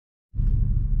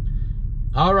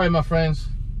All right, my friends,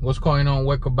 what's going on?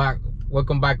 Welcome back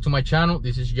to my channel.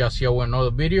 This is just here with another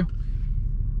video.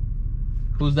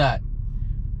 Who's that?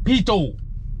 Pito.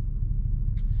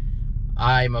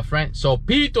 Hi, my friend. So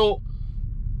Pito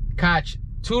catch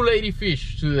 2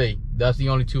 ladyfish today. That's the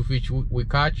only 2 fish we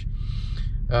catch.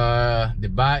 The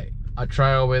bite I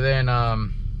tried over there in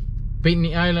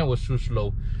Pitney Island was too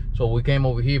slow, so we came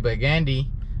over here by Gandhi,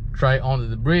 tried under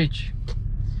the bridge,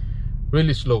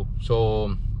 really slow.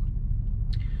 So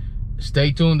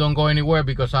stay tuned, don't go anywhere,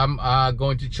 because I'm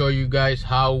going to show you guys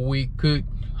how we cook,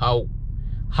 how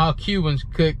Cubans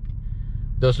cook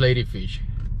those ladyfish.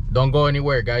 Don't go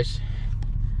anywhere, guys.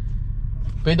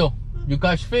 Pedro, you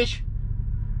catch fish?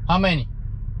 How many?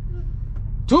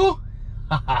 2?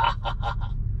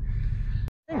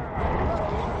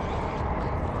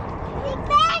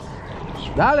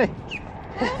 Dale.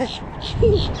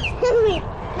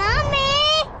 Mami.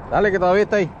 Dale, que todavía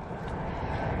está ahí.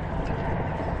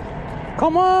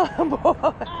 Come on, boy.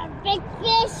 Big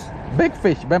fish. Big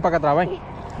fish. Ven para acá atrás, ven.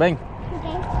 Ven.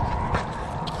 Okay.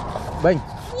 Ven.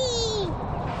 Sí.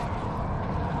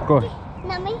 Coge.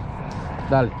 Mami.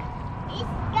 Dale. It's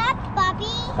got Bobby.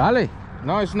 Dale.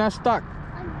 No, it's not stuck.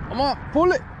 Come on,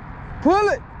 pull it. Pull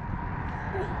it.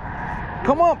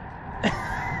 Come on.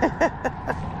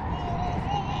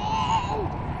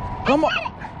 Come on.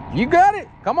 You got it.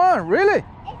 Come on, really.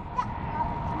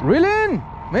 Reel in.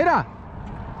 Mira.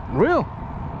 Reel.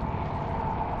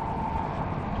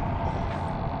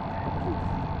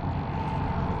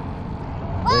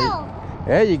 Oh.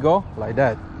 There you go. Like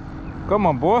that. Come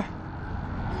on, boy.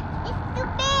 It's too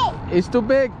big. It's too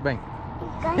big. Bang.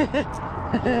 Too big,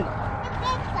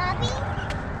 Bobby.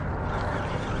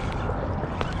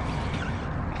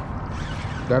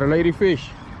 Got a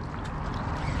ladyfish.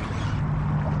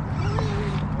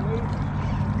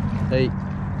 Hey.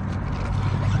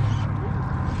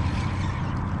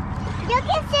 You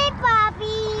can say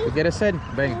Bobby. ¿Tú quieres ser?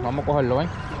 Ven, vamos a cogerlo, ven.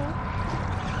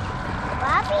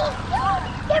 Bobby.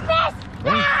 Your best.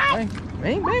 Ven,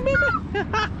 ven, ven, ven, ven.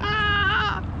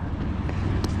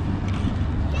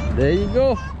 There you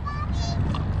go.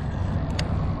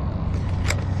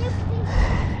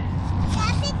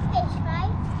 That's a big fish,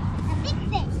 right? A big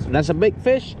fish. That's a big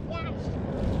fish Yes.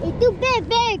 It's too big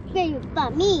for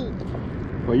me.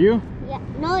 for you. Yeah.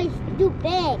 No, it's too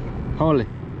big. Hold it.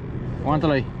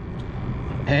 Aguántalo ahí.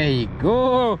 There you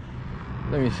go.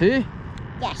 Let me see.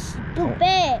 Yes, too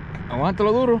big.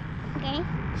 Aguántalo duro. Okay.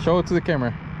 Show it to the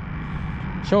camera.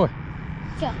 Show it.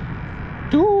 Sure.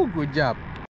 Good job.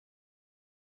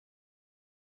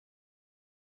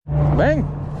 Ven.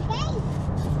 Okay.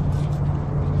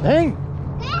 Ven.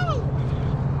 Hey.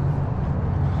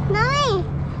 Mommy.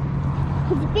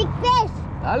 It's a big fish.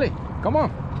 Dale. Come on.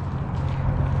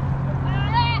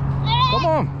 Come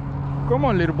on. Come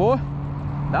on, little boy.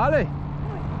 Dale.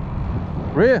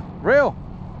 Reel. Reel.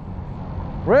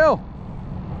 Reel.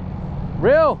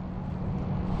 Reel.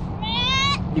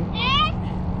 You...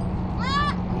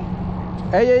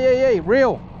 Hey, hey, hey, hey.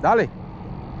 Reel. Dale.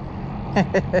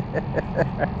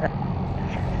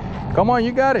 Come on,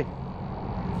 you got it.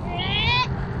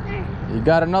 You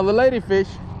got another ladyfish.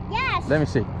 Yes. Let me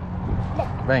see.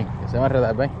 Ven, que se va a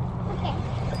enredar, ven. Okay.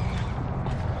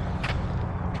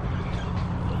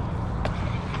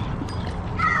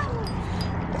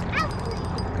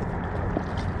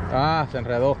 Ah, se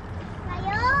enredó.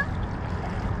 ¿Cayó?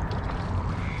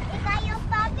 ¿Se cayó,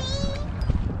 papi?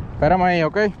 Espérame ahí,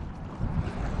 ¿ok?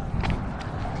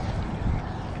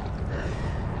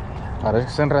 Parece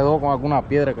que se enredó con alguna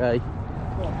piedra que hay ahí.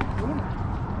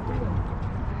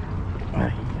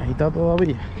 Ahí está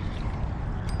todavía.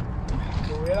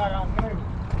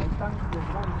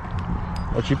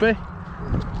 ¿Lo chipé?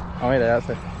 Ah, mira, ya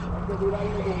sé. Hay que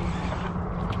tirarlo con...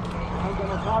 Aunque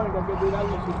no saben que hay que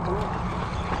tirarlo sin color.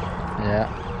 Ya.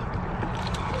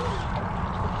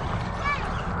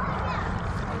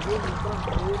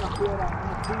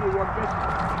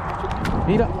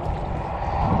 Mira.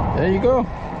 There you go.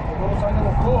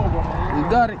 You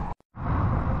got it.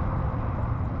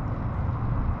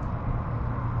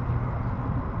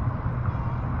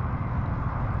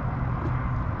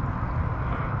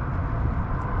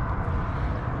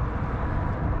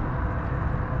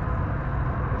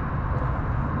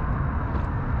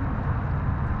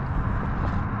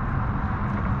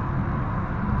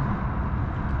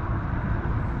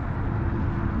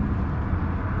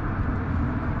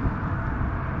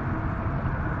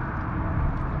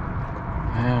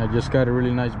 Yeah, I just got a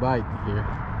really nice bite here.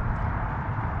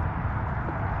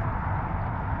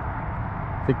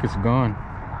 I think it's gone.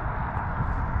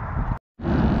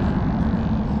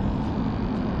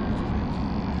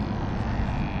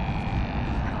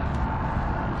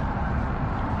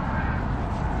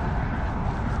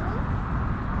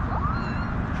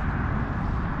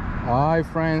 right,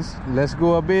 friends, let's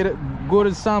go a bit good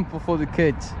example for the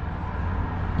kids.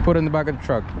 Put in the back of the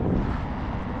truck.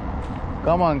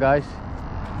 Come on, guys.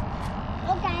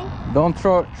 Okay. Don't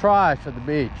throw trash at the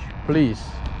beach, please.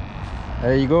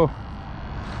 There you go.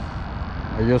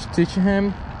 I just teach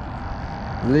him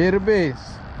a little bit.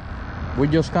 We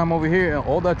just come over here and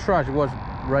all that trash was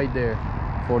right there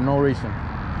for no reason.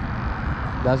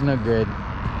 That's not good.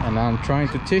 And I'm trying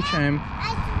to teach him.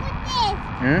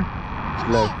 I do Huh?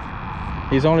 Look,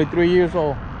 he's only 3 years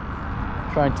old.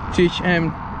 Trying to teach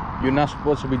him you're not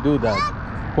supposed to be do that.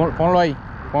 Ponlo ahí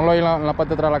en la parte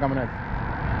de atrás de la camioneta.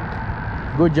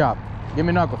 Good job. Give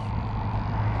me knuckles.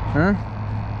 Huh?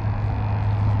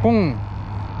 Boom.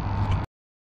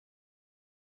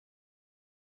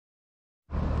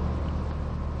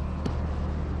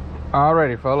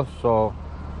 Alrighty, fellas, so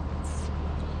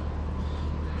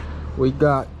we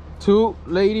got 2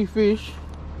 ladyfish,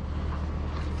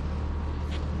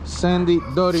 sandy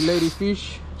dirty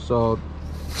ladyfish. So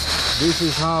this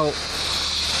is how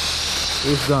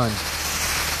it's done,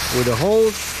 with the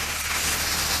hose,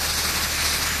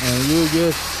 and you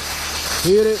just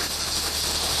hit it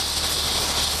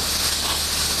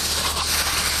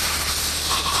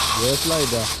just like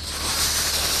that.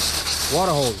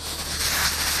 Water hose.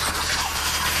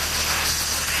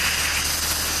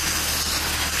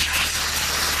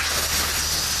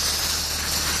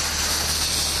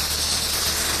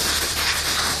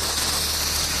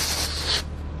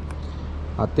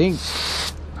 I think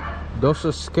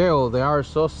those scales, they are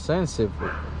so sensitive.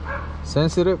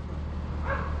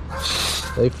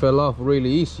 They fell off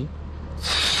really easy.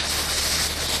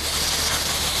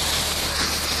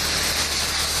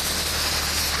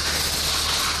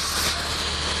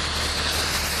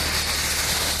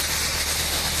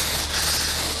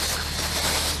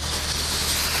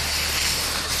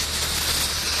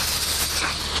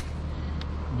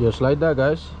 Just like that,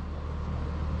 guys.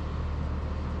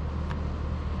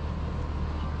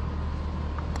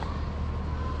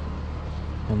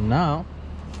 And now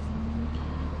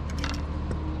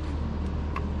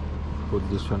put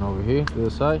this one over here to the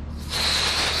side.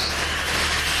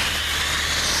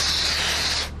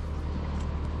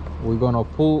 We're gonna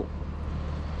pull,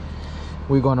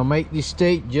 we're gonna make this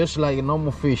steak just like a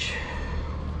normal fish.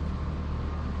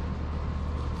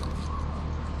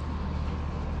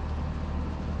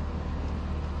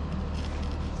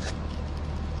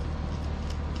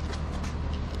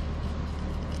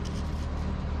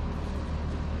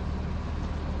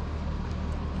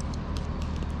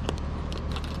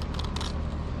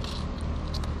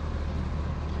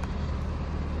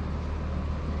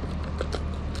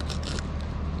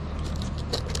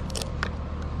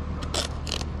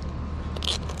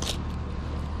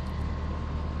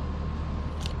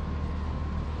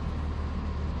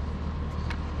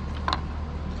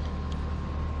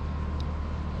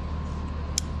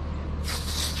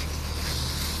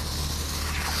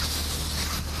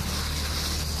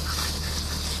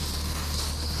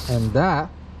 And that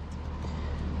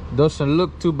doesn't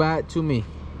look too bad to me.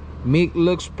 Meat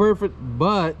looks perfect,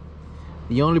 but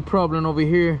the only problem over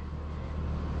here,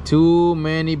 too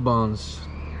many bones.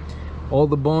 All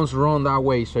the bones run that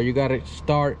way, so you gotta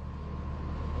start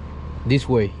this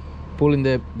way, pulling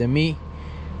the meat,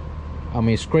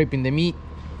 scraping the meat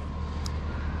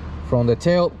from the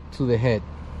tail to the head.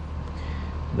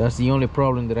 That's the only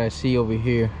problem that I see over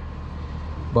here.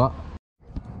 But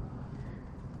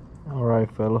all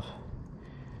right, fellas,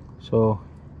 so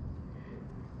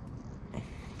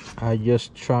I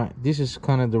just try, this is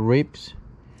kind of the ribs,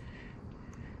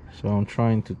 so I'm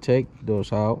trying to take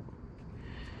those out.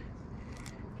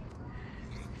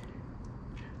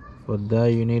 For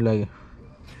that you need like a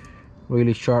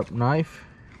really sharp knife,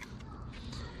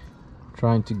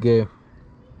 trying to get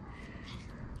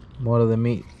more of the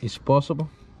meat as possible.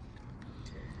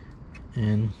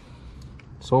 And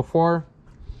so far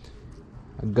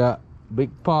I got big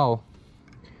pile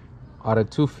out of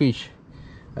 2 fish.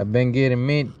 I've been getting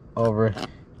meat over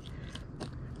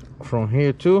from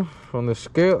here too, from the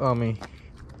scale,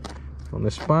 from the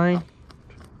spine,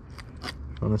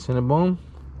 from the center bone.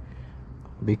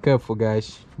 Be careful,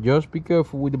 guys, just be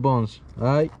careful with the bones. All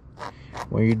right,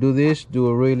 when you do this, do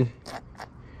it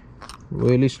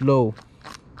really slow,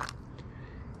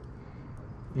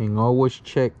 and always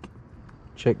check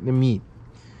the meat.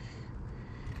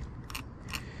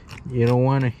 You don't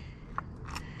want to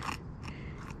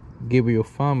give your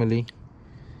family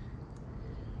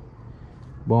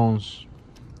bones.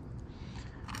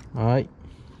 All right,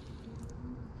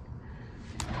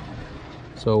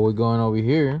 so we're going over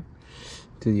here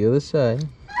to the other side.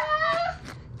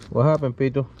 What happened,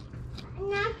 Pito?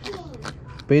 Nothing.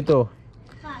 Pito,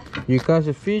 What? You catch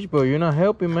a fish, but you're not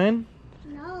helping, man.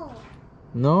 No.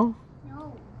 No?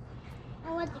 No.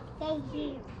 I want to stay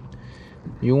here.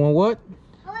 You want what?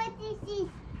 I want to see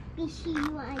fishy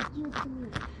you want to do to me.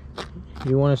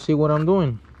 You want to see what I'm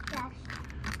doing? Yes.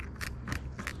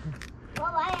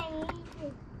 Well, I need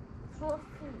to trophy.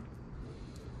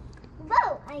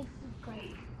 Whoa, I see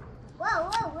great. Whoa,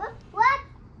 what?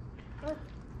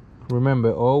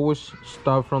 Remember, always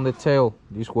start from the tail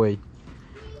this way.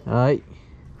 Alright.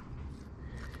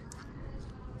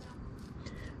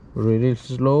 Really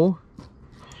slow.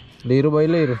 Little by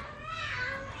little.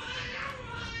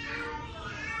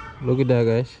 Look at that,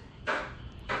 guys.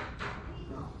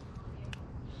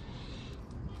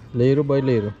 Little by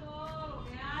little.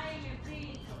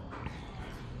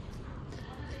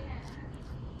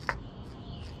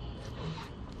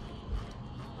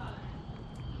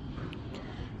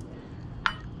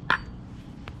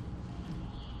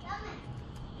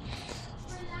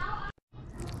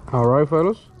 All right,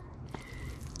 fellas,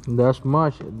 that's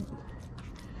much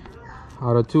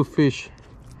out of 2 fish,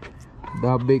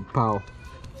 that big pile.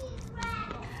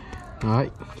 All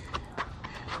right,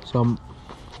 so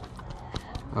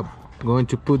I'm going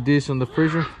to put this in the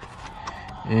freezer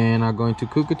and I'm going to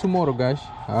cook it tomorrow, guys.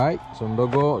 All right, so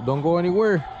don't go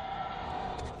anywhere.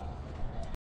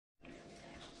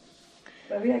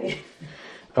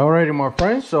 Alrighty, my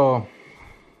friends, so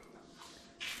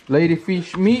lady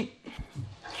fish meat.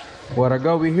 What I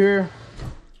got over here,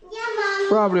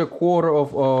 probably a quarter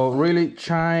of really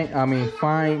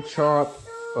fine chopped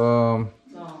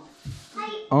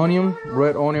onion,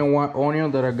 red onion, white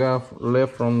onion that I got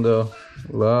left from the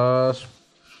last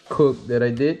cook that I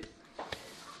did.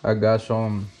 I got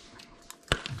some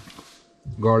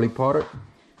garlic powder.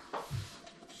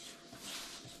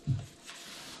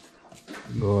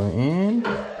 Go in.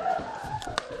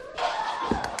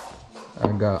 I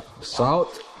got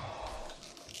salt.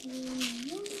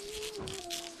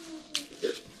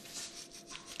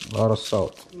 A lot of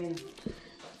salt.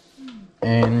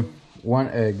 And 1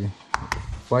 egg.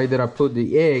 Why did I put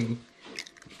the egg?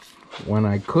 When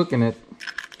I cooking it,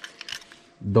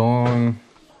 don't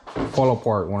fall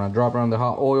apart. When I drop it on the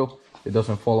hot oil, it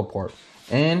doesn't fall apart.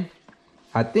 And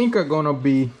I think I'm gonna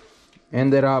be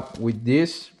ended up with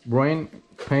this brain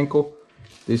panko.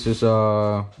 This is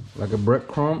like a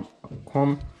breadcrumb.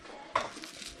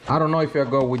 I don't know if I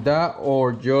go with that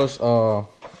or just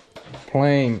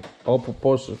plain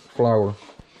all-purpose flour.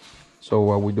 So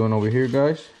what we're doing over here,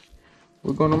 guys,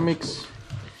 we're gonna mix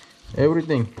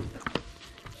everything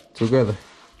together.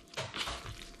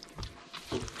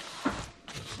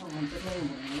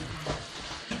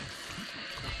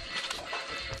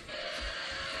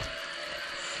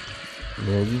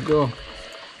 There you go.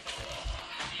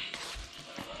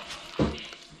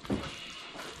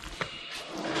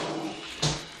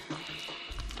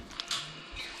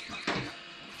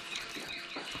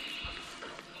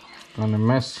 On the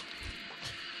mess.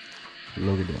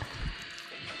 Look at that.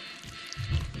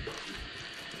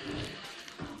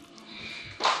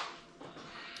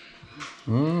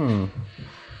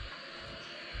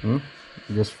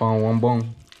 Just found 1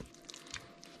 bone.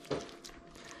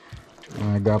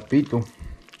 And I got Pito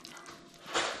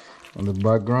in the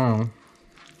background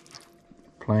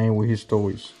playing with his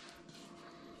toys.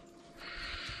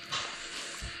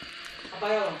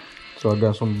 So I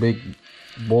got some big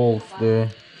balls there.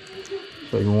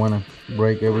 So you want to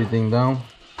break everything down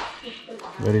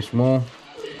very small.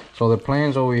 So the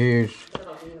plans over here is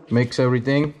mix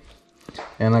everything,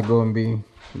 and I'm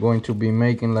going to be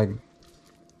making like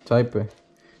type of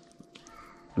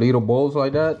little balls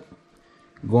like that,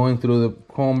 going through the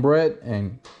cornbread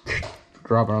and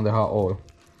drop it on the hot oil.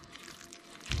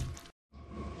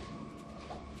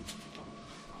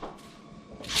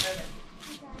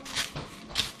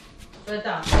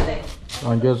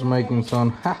 I'm just making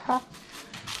some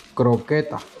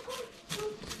croqueta.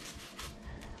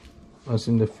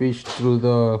 Passing the fish through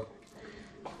the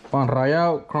pan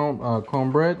rallado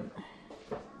cornbread.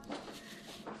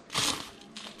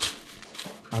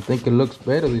 I think it looks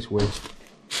better this way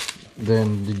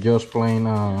than the just plain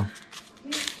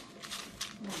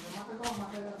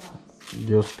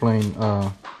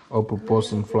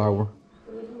all-purpose flour.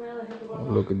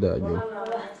 Look at that, yo.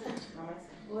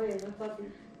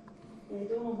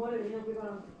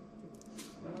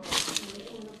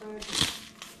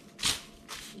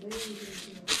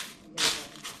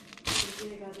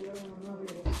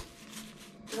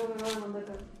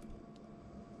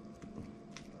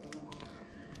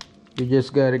 You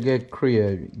just gotta get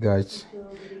creative, guys.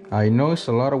 I know it's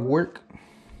a lot of work,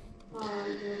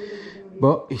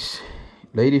 but it's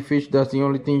ladyfish. That's the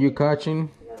only thing you're catching.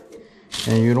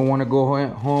 and you don't want to go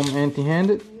home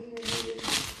empty-handed,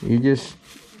 you just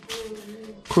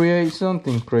create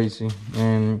something crazy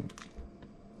and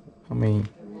I mean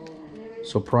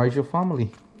surprise your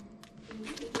family.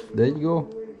 There you go.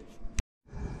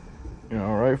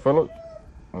 All right, fellas,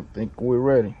 I think we're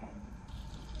ready.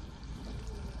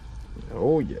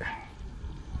 Oh yeah.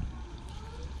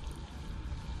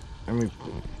 Let me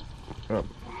put it up.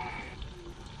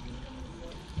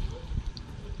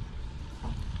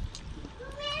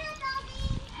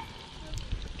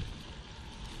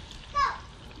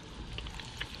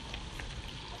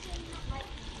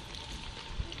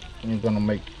 I'm gonna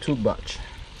make 2 batch.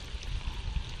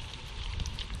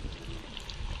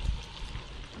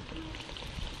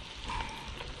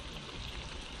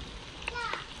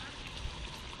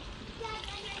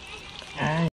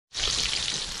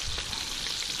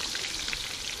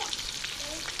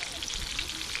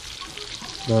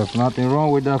 There's nothing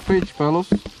wrong with that fish, fellas.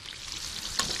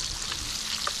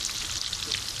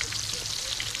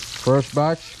 First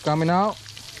batch coming out.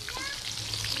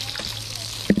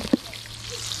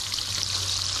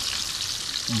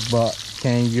 But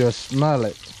can you smell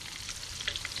it?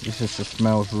 This is, it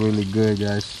smells really good,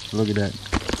 guys. Look at that.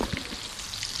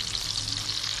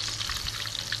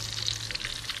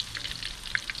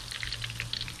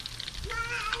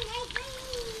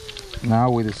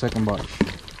 Now with the second batch.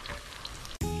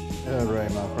 All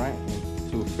right, my friend,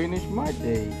 to finish my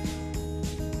day.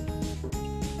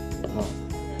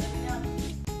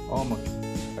 Almost.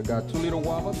 I got 2 little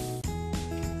guavas.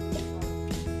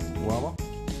 Guava.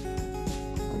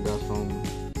 I got some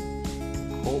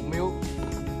oat milk. So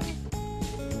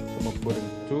I'm gonna put in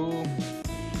 2.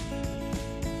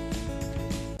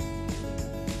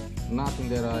 Nothing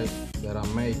that I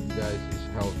make, guys, is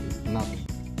healthy. Nothing.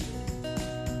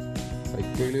 Like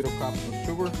 3 little cups of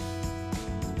sugar.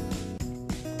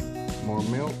 More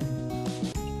milk,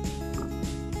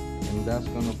 and that's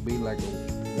gonna be like a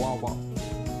guava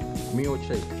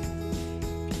milkshake.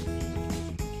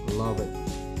 Love it.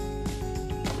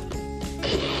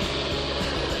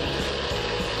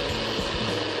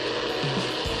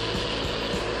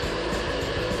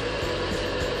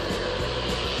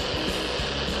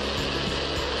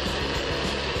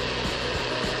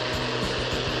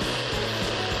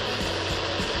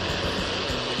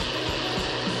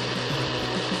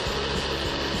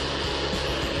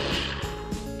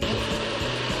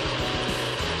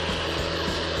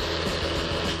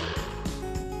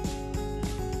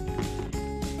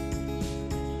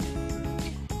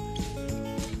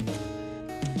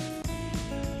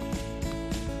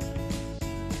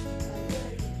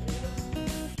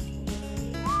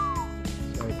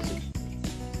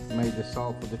 Made the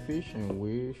salt for the fish, and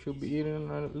we should be eating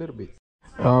a little bit.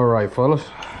 All right, fellas,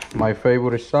 my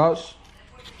favorite sauce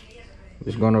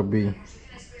is gonna be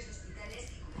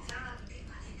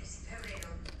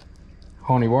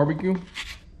honey barbecue,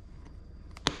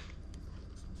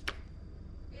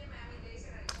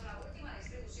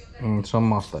 and some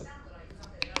mustard.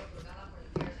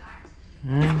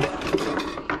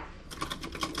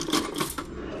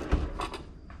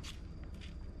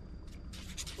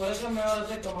 Por eso es mejor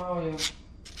hacer como hago yo.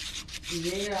 Y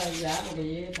llega ya, porque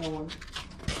llega está bueno.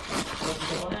 Pero si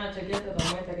te pones a chequear, te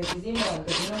aumenta que si me dan,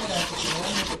 que si no me dan, que si me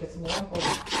dan mucho, que si me dan poco.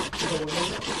 Y te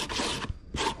vuelves.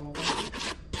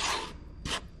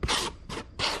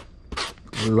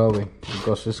 Love it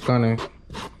because it's kind of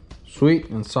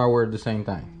sweet and sour at the same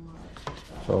time.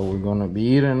 So we're gonna be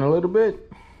eating a little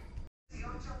bit.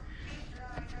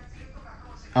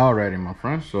 Alrighty, my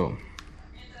friends, so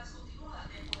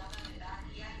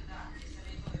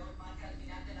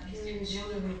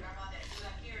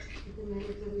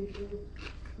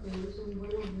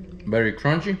very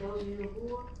crunchy.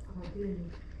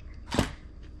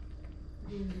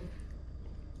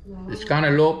 It's kind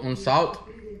of low on salt,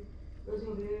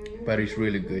 but it's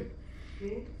really good.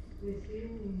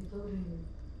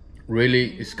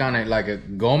 Really, it's kind of like a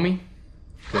gummy,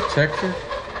 the texture.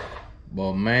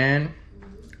 But man,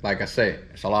 like I said,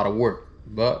 it's a lot of work.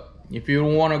 But if you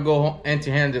don't want to go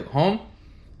empty-handed home,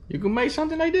 you can make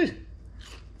something like this.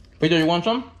 Peter, you want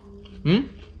some? No.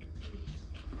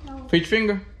 Fish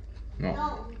finger? No.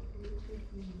 No.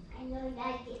 I don't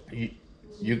like it.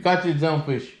 You got your dumb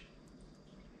fish.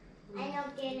 I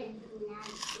don't get it.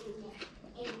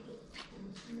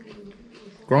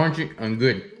 Crunchy and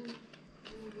good.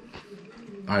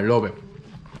 I love it.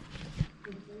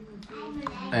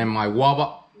 And my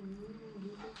guava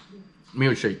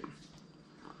milkshake.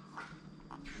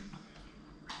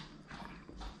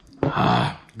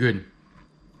 Good.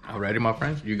 Alrighty, my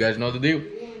friends, you guys know the deal.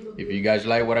 If you guys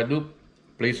like what I do,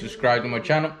 please subscribe to my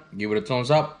channel, give it a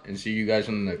thumbs up, and see you guys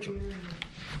on the next one.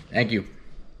 Thank you.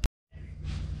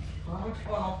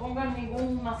 No pongan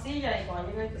ninguna silla y cuando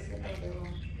lleguen te sientan.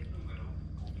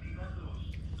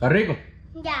 ¿Está rico?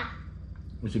 Yeah.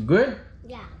 Is it good?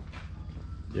 Yeah.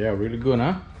 Yeah, really good,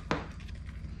 huh?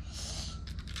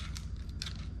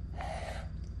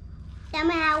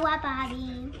 Dame agua,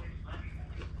 papi.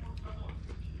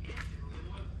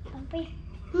 Papi.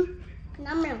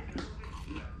 Dámelo.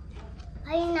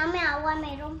 Ay, dame agua,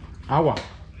 mero. Agua.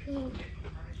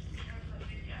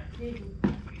 Sí.